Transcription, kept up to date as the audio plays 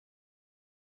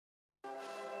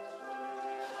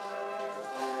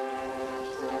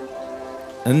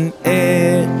An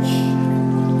itch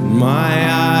in my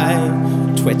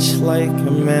eye, twitch like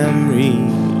a memory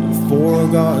of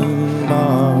forgotten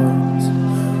bars.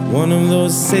 One of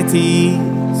those cities,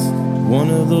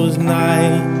 one of those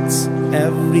nights,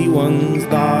 everyone's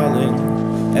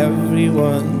darling,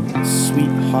 everyone's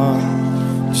sweetheart.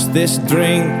 Just this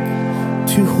drink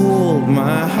to hold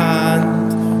my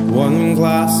hand, one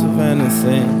glass of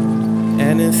anything,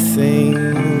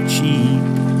 anything cheap.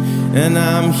 And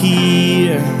I'm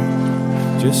here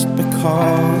just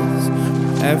because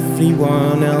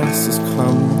everyone else has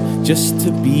come just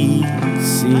to be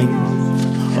seen.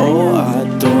 Oh, I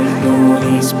don't know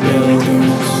these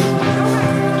buildings,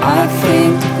 I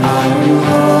think I'm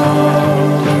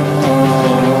lost.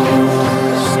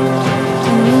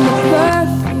 In the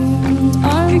perfumed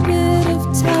armpit of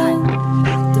time,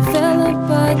 developed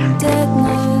by the dead,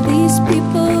 now these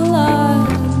people are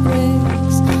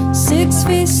bricks. 6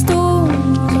 feet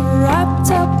stones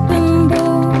wrapped up in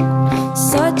bold.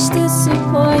 Such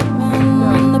disappointment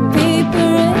when the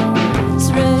paper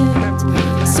is red.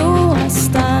 So I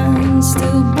stand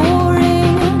still,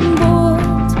 boring and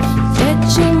bored,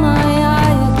 catching my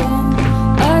eye again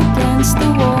against the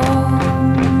wall.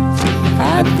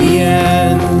 At the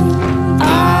end,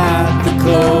 at the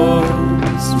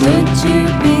close, would you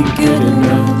be good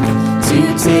enough to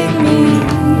take me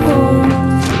home?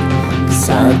 'Cause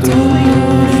I don't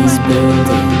know these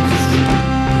buildings,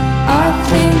 I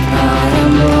think I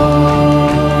am lost.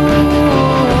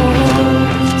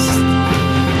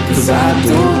 'Cause I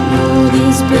don't know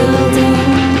these buildings.